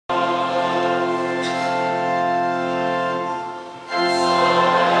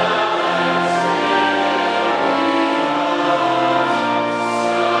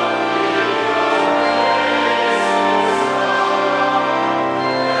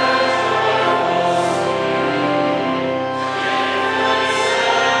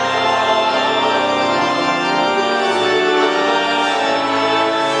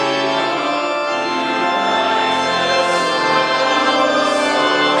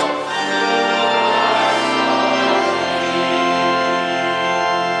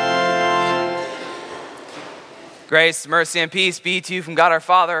Grace, mercy, and peace be to you from God our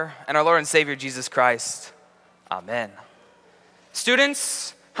Father and our Lord and Savior Jesus Christ. Amen.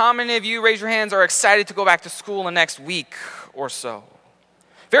 Students, how many of you, raise your hands, are excited to go back to school in the next week or so?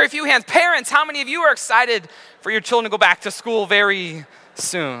 Very few hands. Parents, how many of you are excited for your children to go back to school very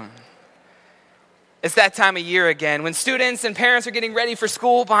soon? It's that time of year again when students and parents are getting ready for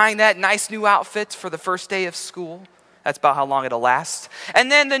school, buying that nice new outfit for the first day of school. That's about how long it'll last.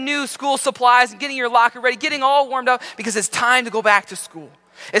 And then the new school supplies and getting your locker ready, getting all warmed up because it's time to go back to school.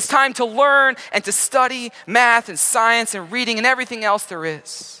 It's time to learn and to study math and science and reading and everything else there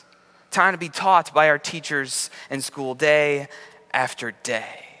is. Time to be taught by our teachers in school day after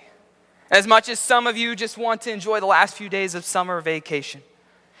day. As much as some of you just want to enjoy the last few days of summer vacation,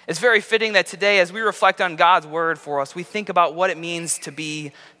 it's very fitting that today, as we reflect on God's word for us, we think about what it means to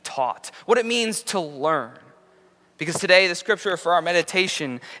be taught, what it means to learn. Because today, the scripture for our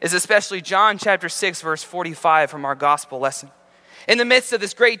meditation is especially John chapter 6, verse 45 from our gospel lesson. In the midst of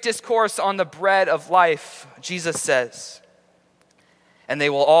this great discourse on the bread of life, Jesus says, "And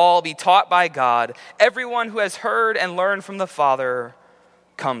they will all be taught by God. Everyone who has heard and learned from the Father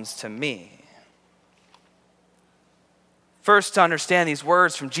comes to me." First, to understand these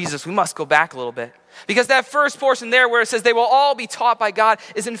words from Jesus, we must go back a little bit. Because that first portion there where it says they will all be taught by God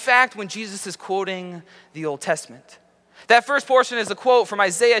is in fact when Jesus is quoting the Old Testament. That first portion is a quote from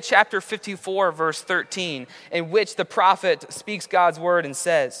Isaiah chapter 54, verse 13, in which the prophet speaks God's word and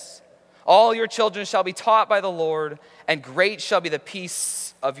says, "All your children shall be taught by the Lord, and great shall be the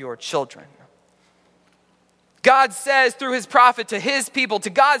peace of your children." God says through his prophet to his people,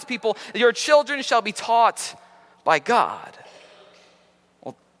 to God's people, your children shall be taught by God.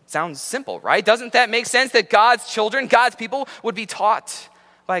 Well, sounds simple, right? Doesn't that make sense that God's children, God's people, would be taught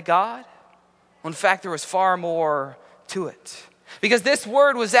by God? Well, in fact, there was far more to it. Because this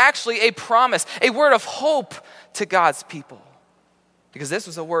word was actually a promise, a word of hope to God's people. Because this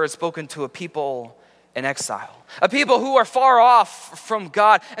was a word spoken to a people in exile, a people who are far off from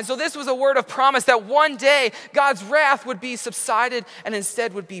God. And so this was a word of promise that one day God's wrath would be subsided and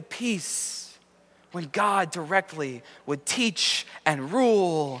instead would be peace, when God directly would teach and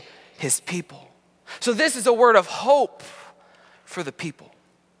rule his people. So this is a word of hope for the people.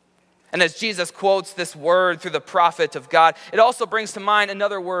 And as Jesus quotes this word through the prophet of God, it also brings to mind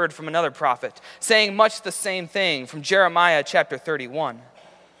another word from another prophet, saying much the same thing from Jeremiah chapter 31.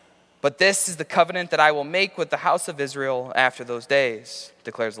 "But this is the covenant that I will make with the house of Israel after those days,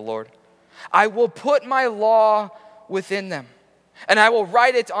 declares the Lord. I will put my law within them, and I will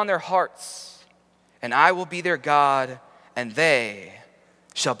write it on their hearts. And I will be their God, and they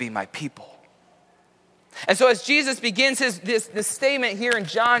shall be my people." And so as Jesus begins this statement here in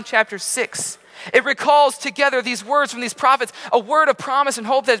John chapter 6, it recalls together these words from these prophets, a word of promise and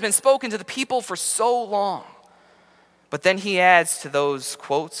hope that has been spoken to the people for so long. But then he adds to those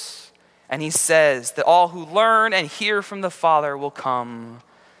quotes, and he says that all who learn and hear from the Father will come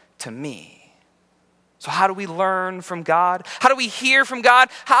to me. So how do we learn from God? How do we hear from God?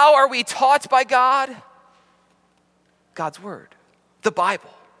 How are we taught by God? God's word, the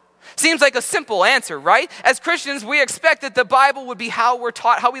Bible. Seems like a simple answer, right? As Christians, we expect that the Bible would be how we're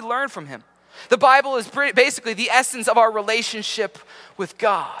taught, how we learn from him. The Bible is basically the essence of our relationship with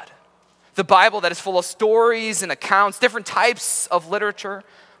God. The Bible that is full of stories and accounts, different types of literature,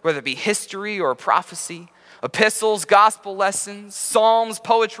 whether it be history or prophecy, epistles, gospel lessons, psalms,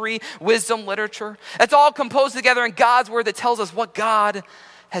 poetry, wisdom, literature. It's all composed together in God's word that tells us what God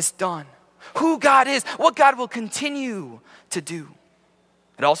has done, who God is, what God will continue to do.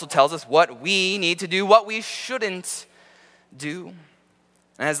 It also tells us what we need to do, what we shouldn't do.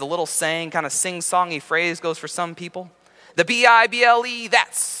 And as the little saying, kind of sing-songy phrase goes for some people, the Bible,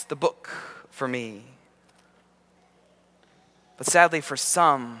 that's the book for me. But sadly for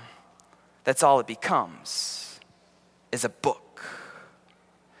some, that's all it becomes, is a book.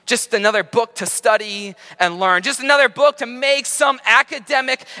 Just another book to study and learn. Just another book to make some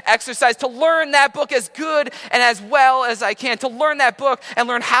academic exercise, to learn that book as good and as well as I can, to learn that book and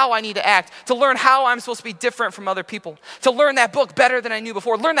learn how I need to act, to learn how I'm supposed to be different from other people, to learn that book better than I knew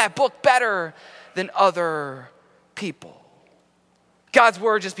before, learn that book better than other people. God's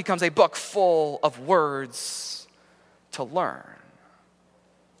word just becomes a book full of words to learn.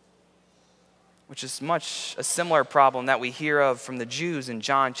 Which is much a similar problem that we hear of from the Jews in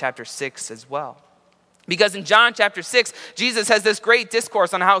John chapter 6 as well. Because in John chapter 6, Jesus has this great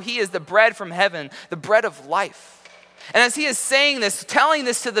discourse on how he is the bread from heaven, the bread of life. And as he is saying this, telling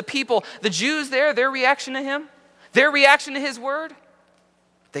this to the people, the Jews there, their reaction to him, their reaction to his word,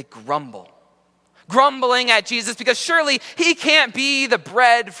 they grumble. grumbling at Jesus because surely he can't be the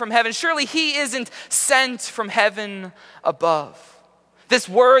bread from heaven. Surely he isn't sent from heaven above. This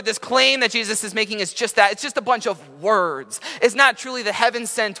word, this claim that Jesus is making is just that. It's just a bunch of words. It's not truly the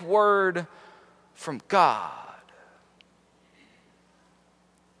heaven-sent word from God.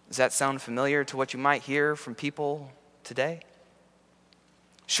 Does that sound familiar to what you might hear from people today?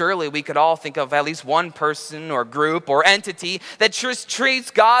 Surely we could all think of at least one person or group or entity that just treats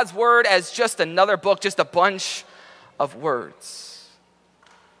God's word as just another book, just a bunch of words.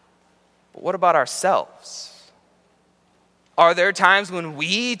 But what about ourselves? Are there times when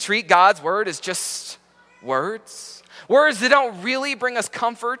we treat God's word as just words? Words that don't really bring us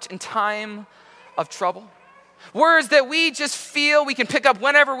comfort in time of trouble? Words that we just feel we can pick up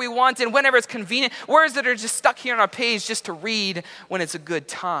whenever we want and whenever it's convenient. Words that are just stuck here on our page just to read when it's a good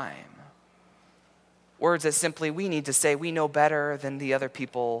time. Words that simply we need to say we know better than the other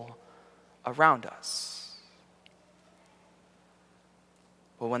people around us.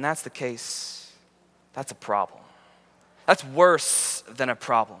 Well, when that's the case, that's a problem. That's worse than a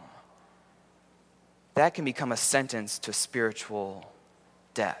problem. That can become a sentence to spiritual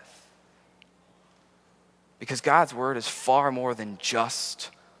death. Because God's word is far more than just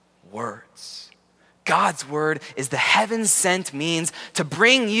words. God's word is the heaven-sent means to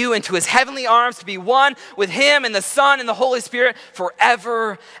bring you into his heavenly arms, to be one with him and the Son and the Holy Spirit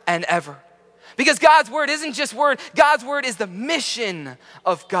forever and ever. Because God's word isn't just word. God's word is the mission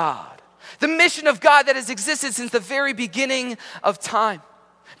of God. The mission of God that has existed since the very beginning of time.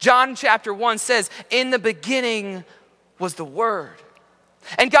 John chapter 1 says, in the beginning was the Word.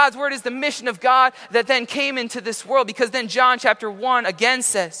 And God's word is the mission of God that then came into this world, because then John chapter 1 again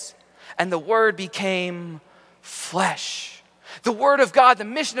says, and the Word became flesh. The word of God, the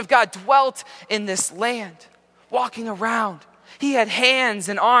mission of God dwelt in this land, walking around. He had hands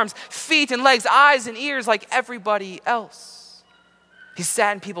and arms, feet and legs, eyes and ears like everybody else. He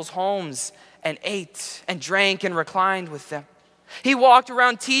sat in people's homes and ate and drank and reclined with them. He walked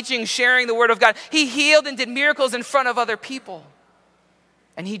around teaching, sharing the word of God. He healed and did miracles in front of other people.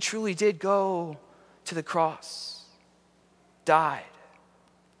 And he truly did go to the cross, died,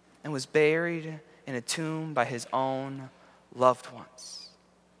 and was buried in a tomb by his own loved ones.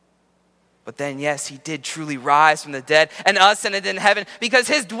 But then, yes, he did truly rise from the dead and ascended in heaven, because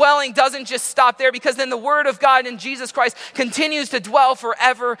his dwelling doesn't just stop there, because then the word of God in Jesus Christ continues to dwell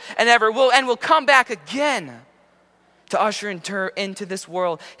forever and ever. And will come back again to usher into this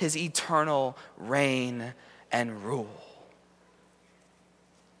world his eternal reign and rule.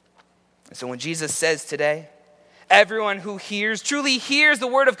 And so when Jesus says today, everyone who hears, truly hears the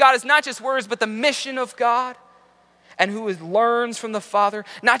word of God is not just words, but the mission of God. And who learns from the Father,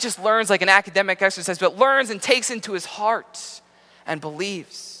 not just learns like an academic exercise, but learns and takes into his heart and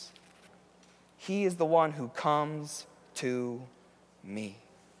believes. He is the one who comes to me.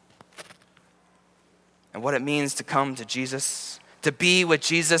 And what it means to come to Jesus, to be with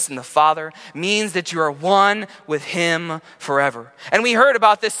Jesus and the Father, means that you are one with him forever. And we heard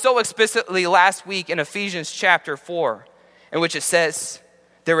about this so explicitly last week in Ephesians chapter 4, in which it says,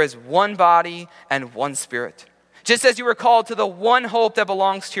 there is one body and one Spirit. Just as you were called to the one hope that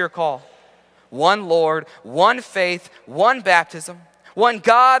belongs to your call. One Lord, one faith, one baptism, one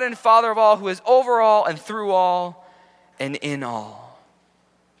God and Father of all, who is over all and through all and in all.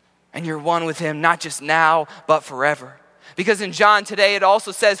 And you're one with him, not just now, but forever. Because in John today, it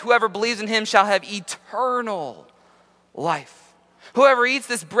also says, whoever believes in him shall have eternal life. Whoever eats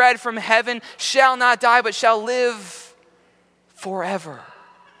this bread from heaven shall not die, but shall live forever.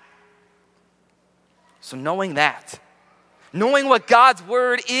 So knowing that, knowing what God's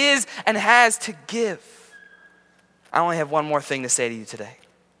word is and has to give, I only have one more thing to say to you today.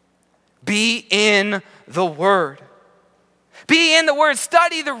 Be in the word. Be in the word.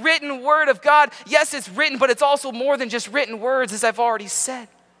 Study the written word of God. Yes, it's written, but it's also more than just written words, as I've already said.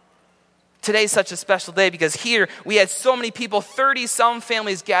 Today's such a special day because here we had so many people, 30-some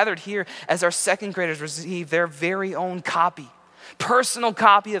families gathered here as our second graders receive their very own copy, personal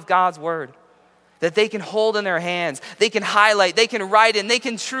copy of God's word, that they can hold in their hands, they can highlight, they can write in, they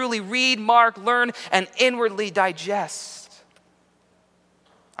can truly read, mark, learn, and inwardly digest.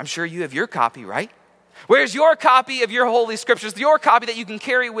 I'm sure you have your copy, right? Where's your copy of your holy scriptures, your copy that you can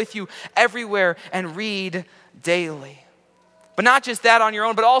carry with you everywhere and read daily? But not just that on your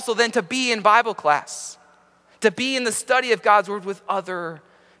own, but also then to be in Bible class, to be in the study of God's word with other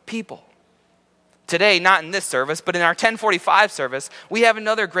people. Today, not in this service, but in our 1045 service, we have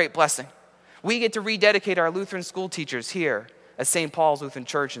another great blessing. We get to rededicate our Lutheran school teachers here at St. Paul's Lutheran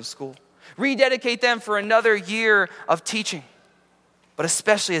Church and School. Rededicate them for another year of teaching. but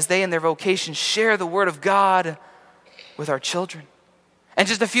especially as they in their vocation share the word of God with our children. And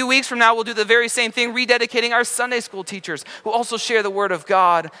just a few weeks from now, we'll do the very same thing, rededicating our Sunday school teachers who also share the word of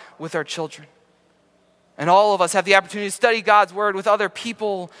God with our children. And all of us have the opportunity to study God's word with other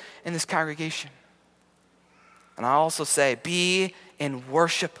people in this congregation. And I also say, be in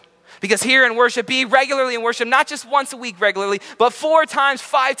worship. Because here in worship, be regularly in worship, not just once a week regularly, but 4 times,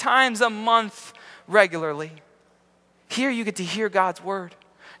 5 times a month regularly. Here you get to hear God's word.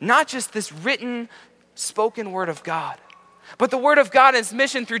 Not just this written, spoken word of God, but the word of God and its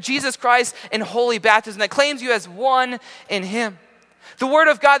mission through Jesus Christ in holy baptism that claims you as one in him. The word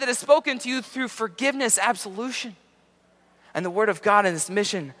of God that is spoken to you through forgiveness, absolution. And the word of God and its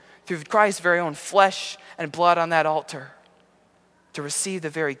mission through Christ's very own flesh and blood on that altar to receive the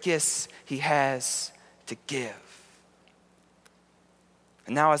very gifts he has to give.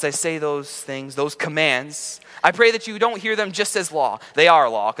 And now as I say those things, those commands, I pray that you don't hear them just as law. They are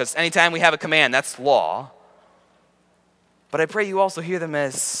law, because anytime we have a command, that's law. But I pray you also hear them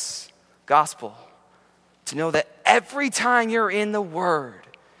as gospel. To know that every time you're in the word,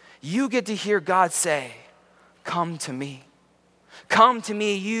 you get to hear God say, come to me. Come to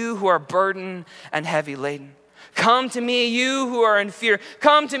me, you who are burdened and heavy laden. Come to me, you who are in fear.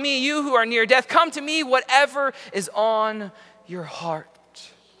 Come to me, you who are near death. Come to me, whatever is on your heart.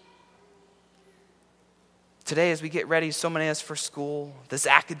 Today, as we get ready, so many of us for school, this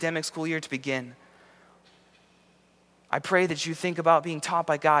academic school year to begin, I pray that you think about being taught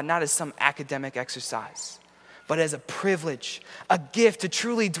by God not as some academic exercise, but as a privilege, a gift to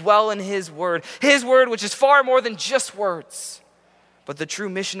truly dwell in his word which is far more than just words, but the true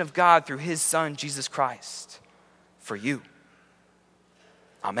mission of God through his Son, Jesus Christ, for you.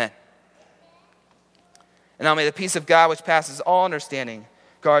 Amen. And now may the peace of God, which passes all understanding,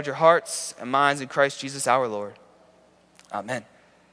 guard your hearts and minds in Christ Jesus our Lord. Amen.